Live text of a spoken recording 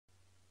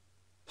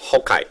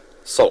Okay,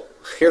 so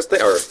here's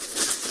the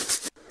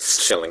Earth.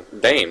 Chilling.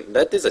 Damn,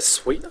 that is a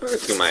sweet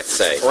Earth, you might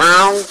say.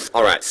 Wrong!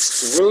 Alright,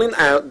 ruling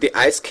out the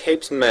ice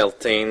caps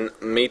melting,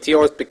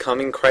 meteors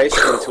becoming crashed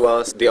into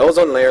us, the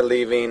ozone layer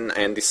leaving,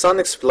 and the sun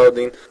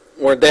exploding,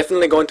 we're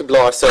definitely going to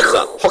blow ourselves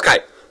up. Okay,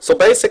 so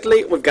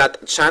basically we've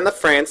got China,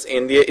 France,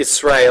 India,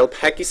 Israel,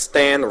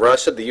 Pakistan,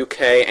 Russia, the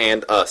UK,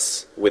 and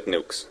us with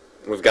nukes.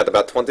 We've got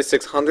about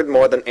 2,600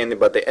 more than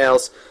anybody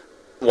else.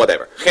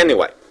 Whatever.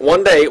 Anyway,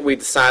 one day we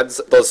decide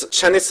those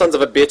Chinese sons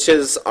of a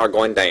bitches are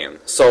going down.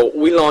 So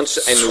we launch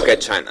a nuke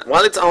at China.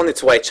 While it's on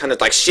its way, China's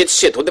like, shit,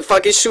 who the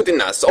fuck is shooting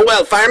us? Oh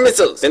well, fire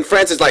missiles. Then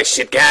France is like,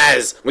 shit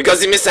guys, we got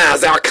the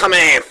missiles, they are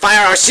coming,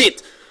 fire our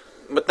shit.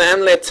 But I'm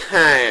left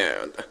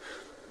tired.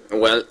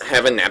 Well,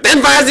 have a nap,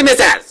 then fire the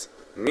missiles.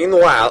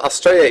 Meanwhile,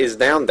 Australia is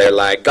down there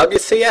like,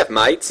 WTF,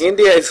 mates?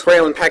 India,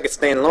 Israel, and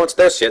Pakistan launched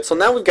their shit, so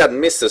now we've got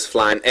missiles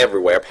flying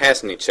everywhere,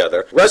 passing each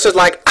other. Russia's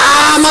like,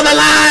 ah,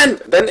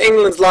 motherland! Then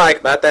England's like,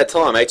 about that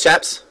time, eh,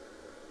 chaps?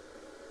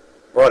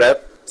 What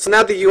up? So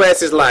now the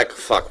US is like,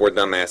 fuck, we're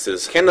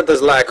dumbasses.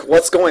 Canada's like,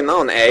 what's going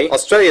on, eh?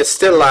 Australia's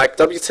still like,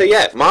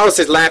 WTF? Mars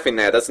is laughing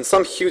at us, and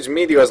some huge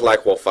meteor's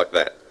like, well, fuck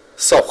that.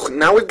 So,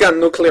 now we've got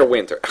nuclear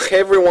winter.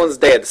 Everyone's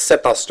dead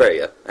except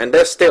Australia, and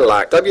they're still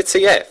like,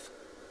 WTF?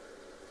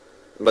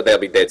 But they'll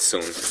be dead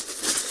soon.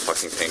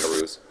 Fucking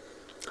kangaroos.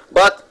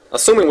 But,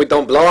 assuming we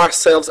don't blow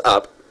ourselves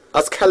up,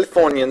 us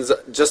Californians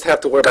just have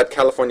to worry about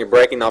California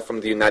breaking off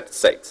from the United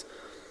States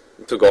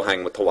to go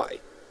hang with Hawaii.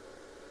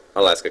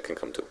 Alaska can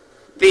come too.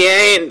 The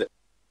end!